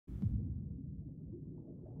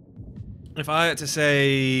If I had to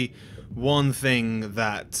say one thing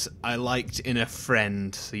that I liked in a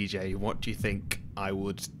friend, CJ, what do you think I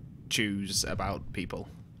would choose about people?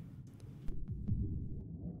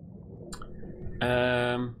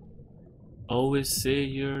 Always say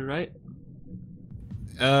you're right.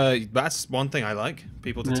 That's one thing I like.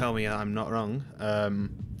 People to tell me I'm not wrong.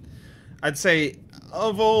 I'd say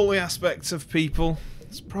of all the aspects of people,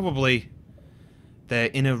 it's probably their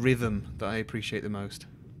inner rhythm that I appreciate the most.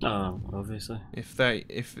 Oh, obviously. If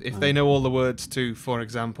they know all the words to, for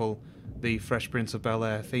example, the Fresh Prince of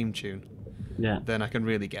Bel-Air theme tune, then I can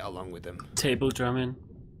really get along with them. Table drumming.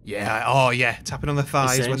 Yeah. Oh yeah. Tapping on the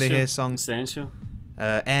thighs when they hear songs. Essential.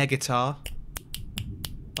 Air guitar.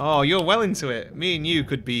 Oh, you're well into it. Me and you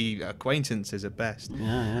could be acquaintances at best.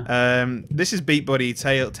 Yeah. This is Beatbuddy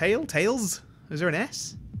Tales? Is there an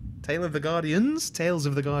S? Tale of the Guardians? Tales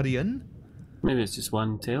of the Guardian? Maybe it's just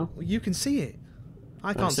one tail. Well, you can see it.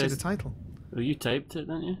 I can't see the title. Oh, you typed it,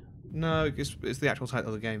 didn't you? No, it's the actual title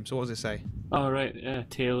of the game. So what does it say? Oh, right.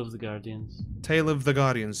 Tale of the Guardians. Tale of the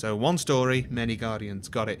Guardians. So one story, many guardians.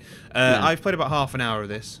 Got it. I've played about half an hour of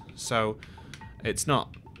this, so it's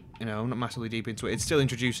not, I'm not massively deep into it. It's still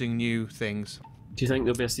introducing new things. Do you think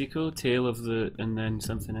there'll be a sequel? Tale of the... and then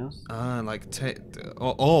something else? Like...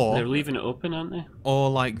 or... They're leaving it open, aren't they? Or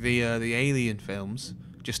like the Alien films.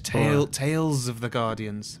 Just Tales of the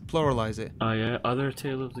Guardians. Pluralize it. Oh yeah, other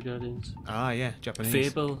Tale of the Guardians. Ah yeah, Japanese.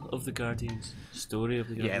 Fable of the Guardians. Story of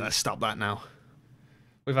the Guardians. Yeah, let's stop that now.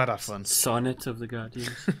 We've had our fun. Sonnet of the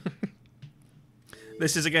Guardians.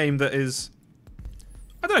 This is a game that is...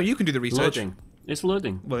 I don't know, you can do the research. Loading. It's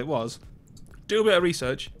loading. Well, it was. Do a bit of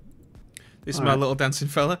research. This is my little dancing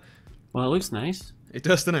fella. Well, it looks nice. It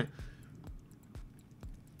does, doesn't it?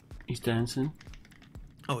 He's dancing.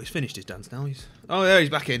 Oh, he's finished his dance now. Oh, there he's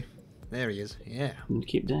back in. There he is. Yeah.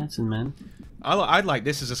 Keep dancing, man. I'd like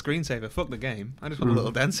this as a screensaver. Fuck the game. I just want a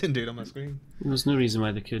little dancing dude on my screen. There's no reason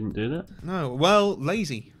why they couldn't do that. No. Well,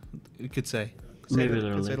 lazy, you could say. Maybe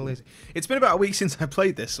they're lazy. It's been about a week since I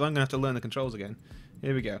played this, so I'm going to have to learn the controls again.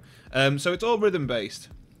 Here we go. So it's all rhythm-based,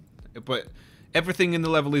 but everything in the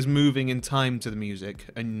level is moving in time to the music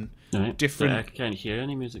and different. But I can't hear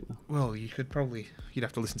any music though. Well, you'd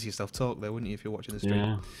have to listen to yourself talk there, wouldn't you, if you're watching the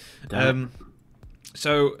stream? Yeah.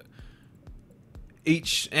 So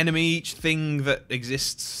each enemy, each thing that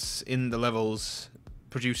exists in the levels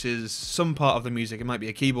produces some part of the music. It might be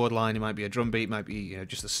a keyboard line, it might be a drum beat, it might be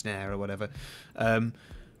just a snare or whatever.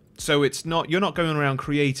 So you're not going around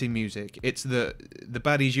creating music. It's the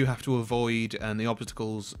baddies you have to avoid and the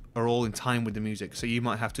obstacles are all in time with the music. So you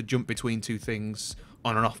might have to jump between two things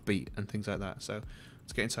on and off beat and things like that. So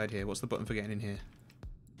let's get inside here. What's the button for getting in here?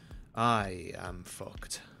 I am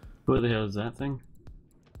fucked. What the hell is that thing?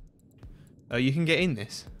 You can get in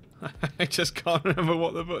this. I just can't remember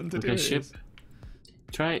what the button to do is.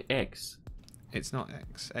 Try X. It's not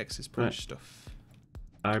X. X is push stuff.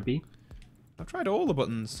 RB. I've tried all the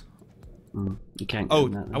buttons. You can't.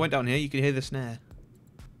 I went down here. You can hear the snare.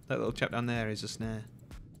 That little chap down there is a snare.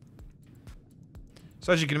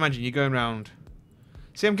 So as you can imagine, you're going around.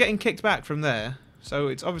 See, I'm getting kicked back from there. So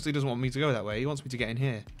it obviously doesn't want me to go that way. He wants me to get in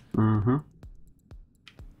here.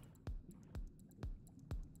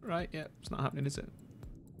 Right, yeah, it's not happening, is it?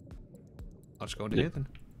 I'll just go under here then.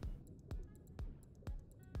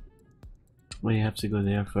 Well, you have to go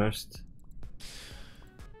there first.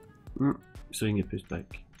 So you can get pushed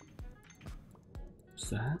back. What's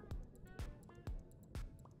that?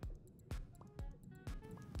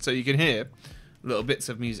 So you can hear little bits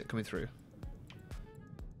of music coming through.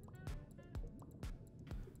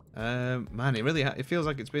 Man, it feels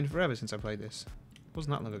like it's been forever since I played this. It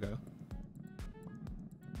wasn't that long ago.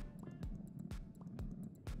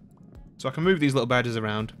 So I can move these little badges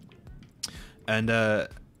around, and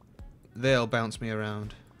they'll bounce me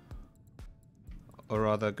around. Or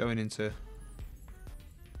rather, going into...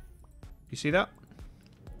 You see that?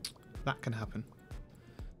 That can happen.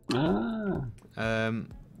 I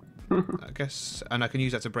guess... And I can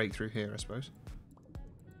use that to break through here, I suppose.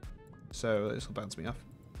 So this will bounce me off.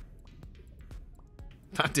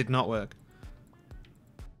 That did not work.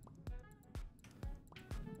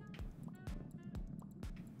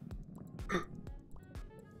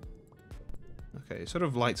 Okay, it sort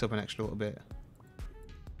of lights up an extra little bit.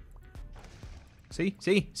 See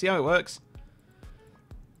how it works?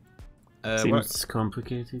 Seems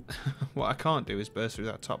complicated. What I can't do is burst through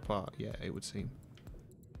that top part. Yeah, it would seem.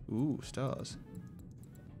 Ooh, stars.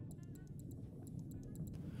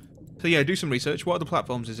 So yeah, do some research. What other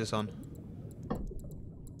platforms is this on?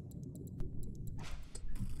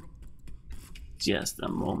 Just a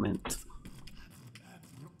moment.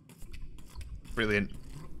 Brilliant.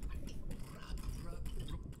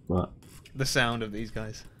 What? The sound of these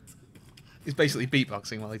guys. He's basically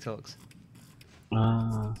beatboxing while he talks.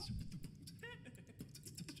 Ah.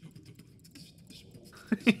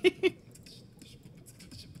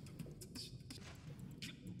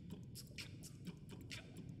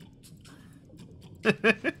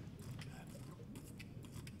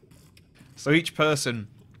 So each person,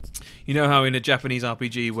 you know how in a Japanese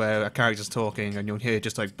RPG where a character's talking and you'll hear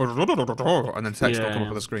just like and then text will come up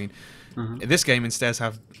on the screen. Mm-hmm. This game instead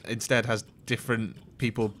has different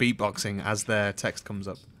people beatboxing as their text comes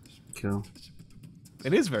up. Cool.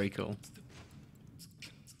 It is very cool.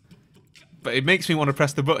 But it makes me want to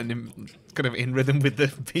press the button kind of in rhythm with the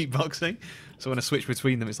beatboxing. So when I switch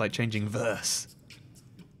between them, it's like changing verse.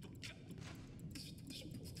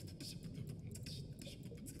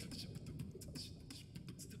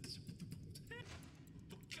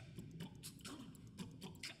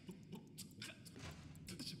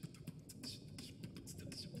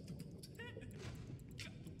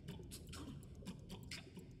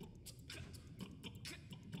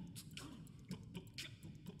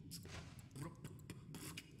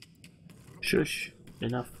 Shush.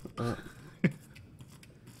 Enough.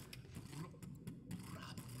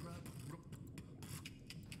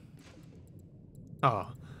 Oh,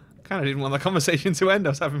 kind of didn't want the conversation to end. I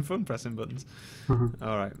was having fun pressing buttons.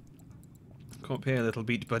 All right, come up here, little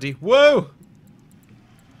beat buddy. Whoa!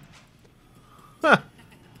 Huh.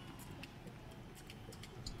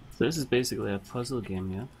 So this is basically a puzzle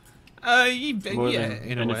game, yeah? Yeah, in a way.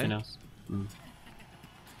 Anything else? Mm.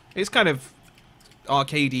 It's kind of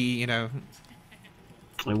arcadey, you know.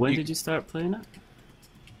 And when did you start playing it?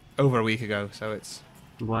 Over a week ago, so it's.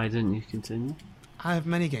 Why didn't you continue? I have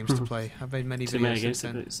many games to play. I've made many Too videos many since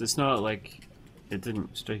games. then. It's not like it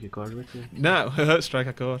didn't strike a chord with you. No, strike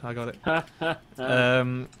a chord. I got it.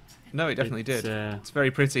 No, it definitely did. It's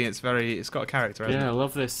very pretty. It's got a character. Hasn't Yeah, I it?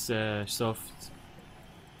 love this soft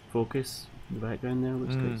focus in the background there.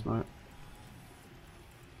 Looks quite smart.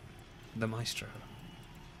 The maestro.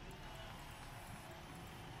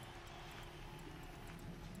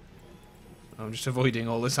 I'm just avoiding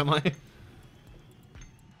all this, am I?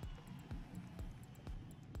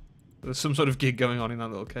 There's some sort of gig going on in that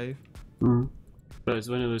little cave. Mm. But it's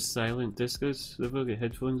one of those silent discos. They've all got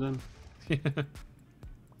headphones on. Yeah.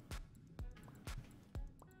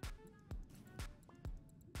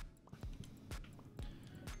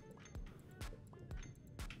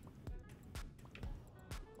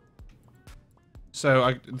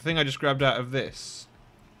 So the thing I just grabbed out of this.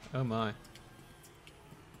 Oh my.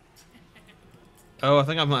 Oh, I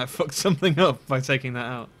think I might have fucked something up by taking that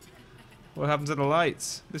out. What happened to the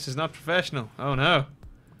lights? This is not professional. Oh no.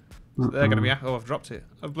 So they're gonna be. Oh, I've dropped it.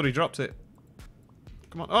 I've bloody dropped it.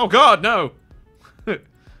 Come on. Oh god, no!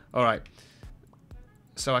 Alright.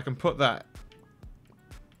 So I can put that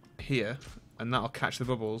here, and that'll catch the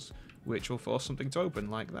bubbles, which will force something to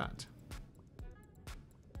open like that.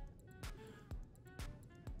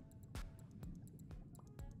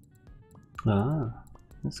 Ah,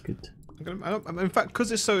 that's good. In fact, because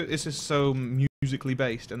this is so musically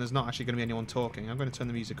based, and there's not actually going to be anyone talking, I'm going to turn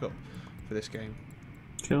the music up for this game.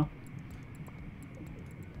 Cool.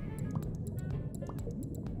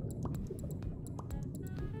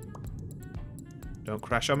 Don't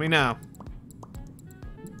crash on me now.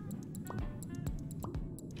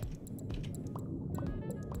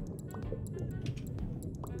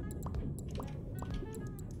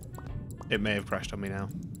 It may have crashed on me now.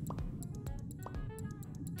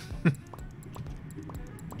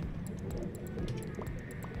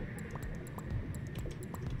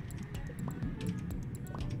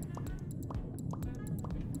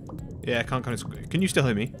 Yeah, I can't. Can you still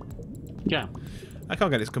hear me? Yeah. I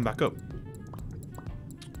can't get it to come back up.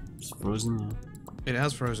 It's frozen, yeah. It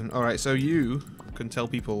has frozen. Alright, so you can tell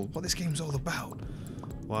people what this game's all about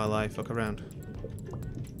while I fuck around.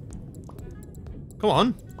 Come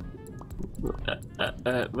on!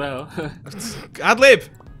 Well, Ad-lib!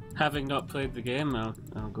 having not played the game, I'll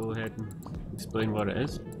go ahead and explain what it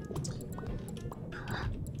is.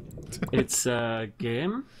 It's a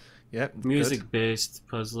game, Yep. music-based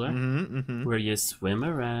puzzler, where you swim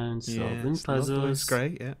around solving puzzles. It's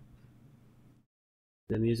great, yeah.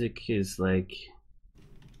 The music is like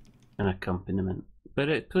an accompaniment, but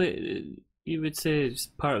you would say it's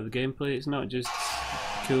part of the gameplay. It's not just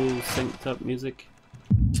cool synced up music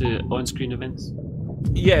to on-screen events.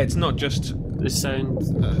 Yeah, it's not just The sound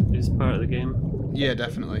is part of the game. yeah,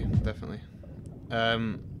 definitely.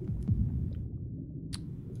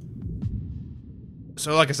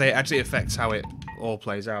 So like I say, it actually affects how it all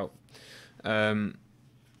plays out. And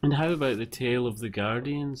how about the Tale of the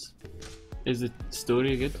Guardians? Is the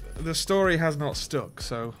story good? The story has not stuck,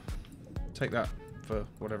 so take that for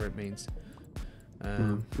whatever it means.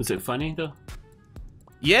 Is it funny though?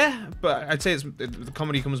 Yeah, but I'd say the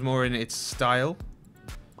comedy comes more in its style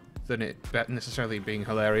than it necessarily being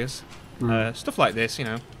hilarious. Stuff like this, you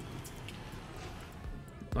know.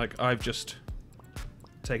 Like, I've just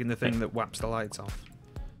taken the thing that whaps the lights off.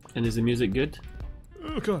 And is the music good?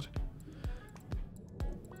 Oh, God.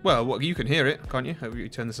 Well, what, you can hear it, can't you? Have you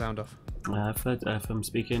turned the sound off? If I'm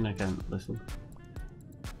speaking, I can't listen.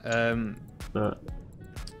 But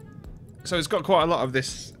so it's got quite a lot of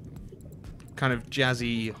this kind of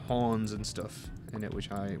jazzy horns and stuff in it, which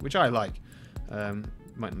I like.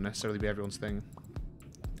 Might not necessarily be everyone's thing.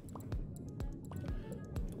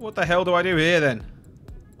 What the hell do I do here then?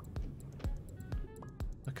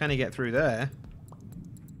 Can he get through there?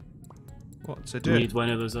 What to do? Need one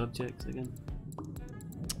of those objects again.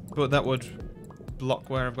 But that would block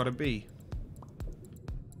where I've got to be.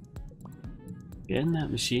 Get in that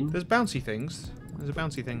machine. There's bouncy things. There's a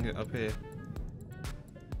bouncy thing up here.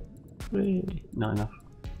 Whee. Not enough.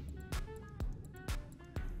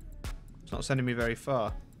 It's not sending me very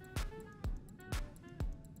far.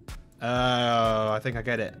 Oh, I think I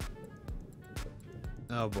get it.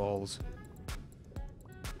 Oh, balls.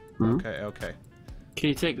 Okay. Can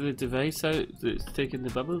you take the device out that's taking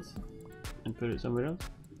the bubbles and put it somewhere else?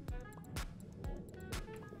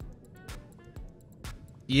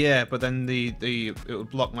 Yeah, but then it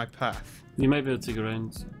would block my path. You might be able to go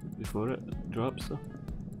around before it drops though,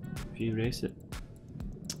 if you erase it.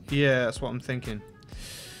 Yeah, that's what I'm thinking.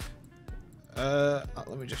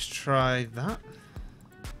 Let me just try that.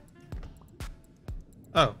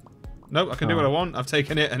 Oh. No, I can do what I want. I've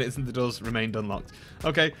taken it and the doors remained unlocked.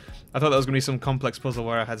 Okay. I thought that was going to be some complex puzzle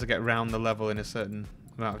where I had to get around the level in a certain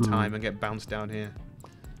amount of time and get bounced down here.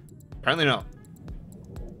 Apparently not.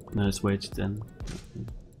 No, it's wedged in.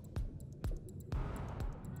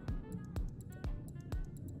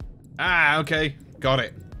 Ah, okay. Got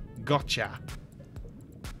it. Gotcha.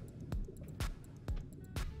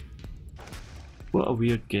 What a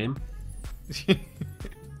weird game.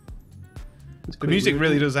 The music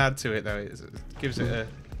really does add to it, though. It gives it a...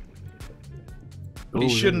 It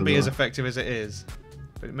shouldn't be as effective as it is,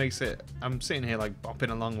 but it makes it... I'm sitting here, like,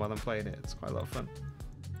 bopping along while I'm playing it. It's quite a lot of fun.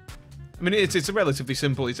 I mean, it's a relatively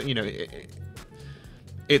simple... It's, you know,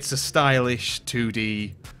 it's a stylish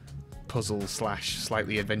 2D puzzle /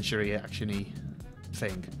 slightly adventure-y, action-y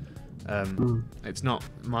thing. It's not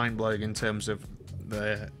mind-blowing in terms of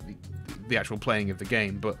the actual playing of the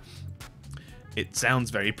game, but it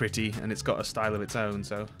sounds very pretty and it's got a style of its own.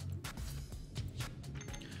 So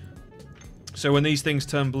when these things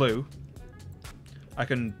turn blue, I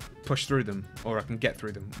can push through them, or I can get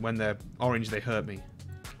through them. When they're orange, they hurt me.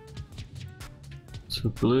 So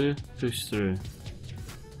blue, push through.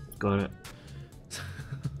 Got it.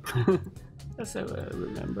 That's how I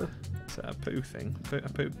remember. Is that a poo thing?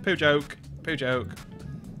 Poo joke. Poo joke.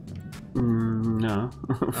 No.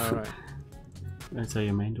 Alright. That's how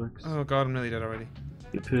your mind works. Oh god, I'm nearly dead already.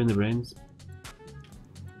 You poo in the brains.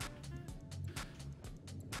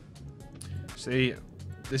 See,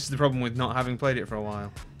 this is the problem with not having played it for a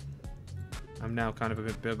while. I'm now kind of a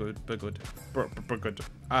bit biggood.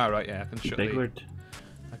 Ah, right, yeah, I can shut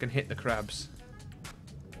I can hit the crabs.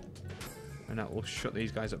 And that will shut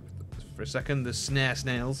these guys up for a second. The snare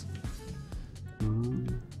snails.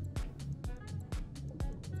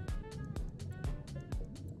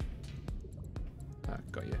 Ah,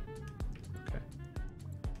 got you. Okay.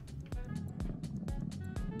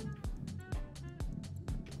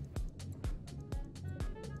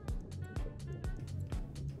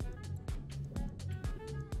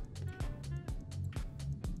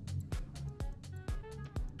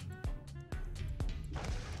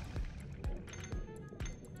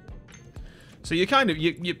 So you're kind of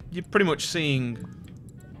you're pretty much seeing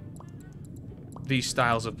these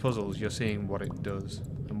styles of puzzles. You're seeing what it does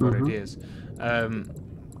and what it is.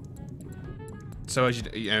 So as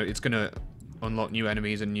you know, it's gonna unlock new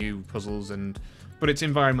enemies and new puzzles, but it's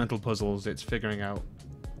environmental puzzles. It's figuring out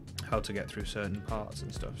how to get through certain parts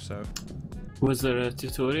and stuff. So was there a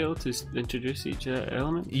tutorial to introduce each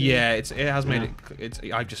element? Yeah, it has made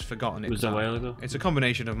it. I've just forgotten it. It was a while ago. It's a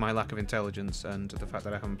combination of my lack of intelligence and the fact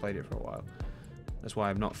that I haven't played it for a while. That's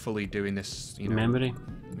why I'm not fully doing this. You know, memory.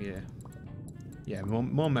 Yeah,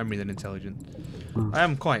 more memory than intelligent. I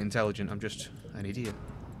am quite intelligent. I'm just an idiot.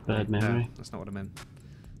 Bad memory. No, that's not what I meant.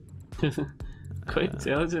 Quite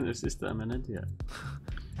intelligent. It's just that I'm an idiot.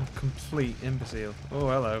 Complete imbecile. Oh,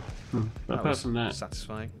 hello. But apart from that,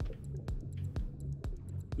 satisfying.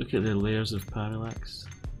 look at the layers of parallax.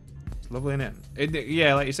 lovely, isn't it?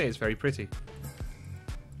 Yeah, like you say, it's very pretty.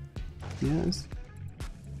 Yeah, it's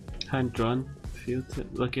hand drawn feel to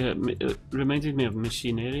it. Like it reminded me of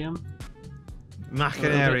Machinarium.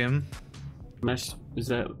 Machinarium. Is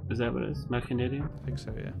that what it is? Machinarium? I think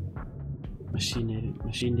so, yeah.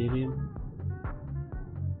 Machinarium.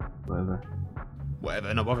 Whatever.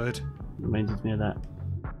 Whatever, not bothered. Reminded me of that.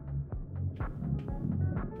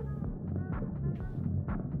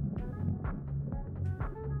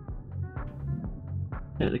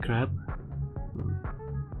 Hit the crab.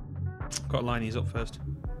 Got to line these up first.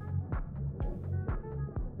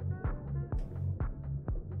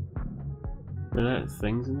 There are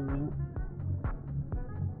things in the way.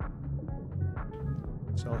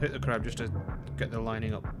 So I'll hit the crab just to get the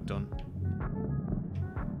lining up done.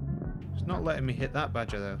 It's not letting me hit that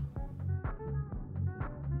badger though.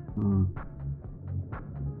 Hmm.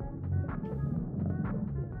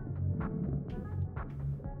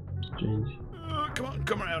 Strange. Come on,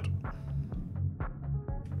 come around.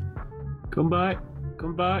 Come back.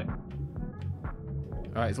 Come back.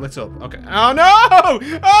 Alright, it's lit up. Okay. Oh no!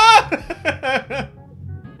 Ah!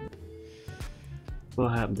 What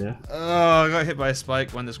happened there? Oh, I got hit by a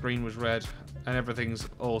spike when the screen was red and everything's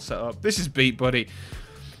all set up. This is Beatbuddy.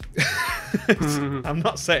 I'm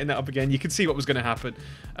not setting that up again. You can see what was going to happen.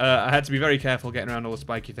 I had to be very careful getting around all the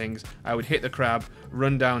spiky things. I would hit the crab,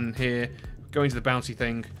 run down here, go into the bouncy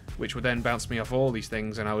thing, which would then bounce me off all these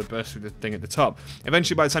things, and I would burst through the thing at the top.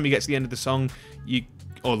 Eventually, by the time you get to the end of the song,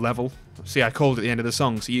 or level. See, I called it the end of the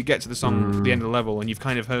song. So you get to the song, the end of the level, and you've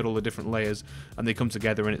kind of heard all the different layers, and they come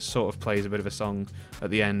together, and it sort of plays a bit of a song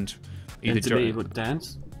at the end. Either during would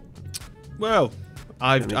dance. Well,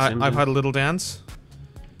 I've had a little dance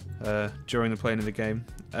during the playing of the game,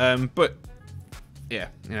 but yeah,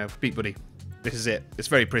 you know, Beatbuddy. This is it. It's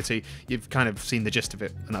very pretty. You've kind of seen the gist of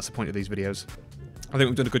it, and that's the point of these videos. I think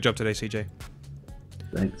we've done a good job today, CJ.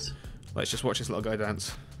 Thanks. Let's just watch this little guy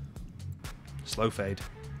dance. Slow fade.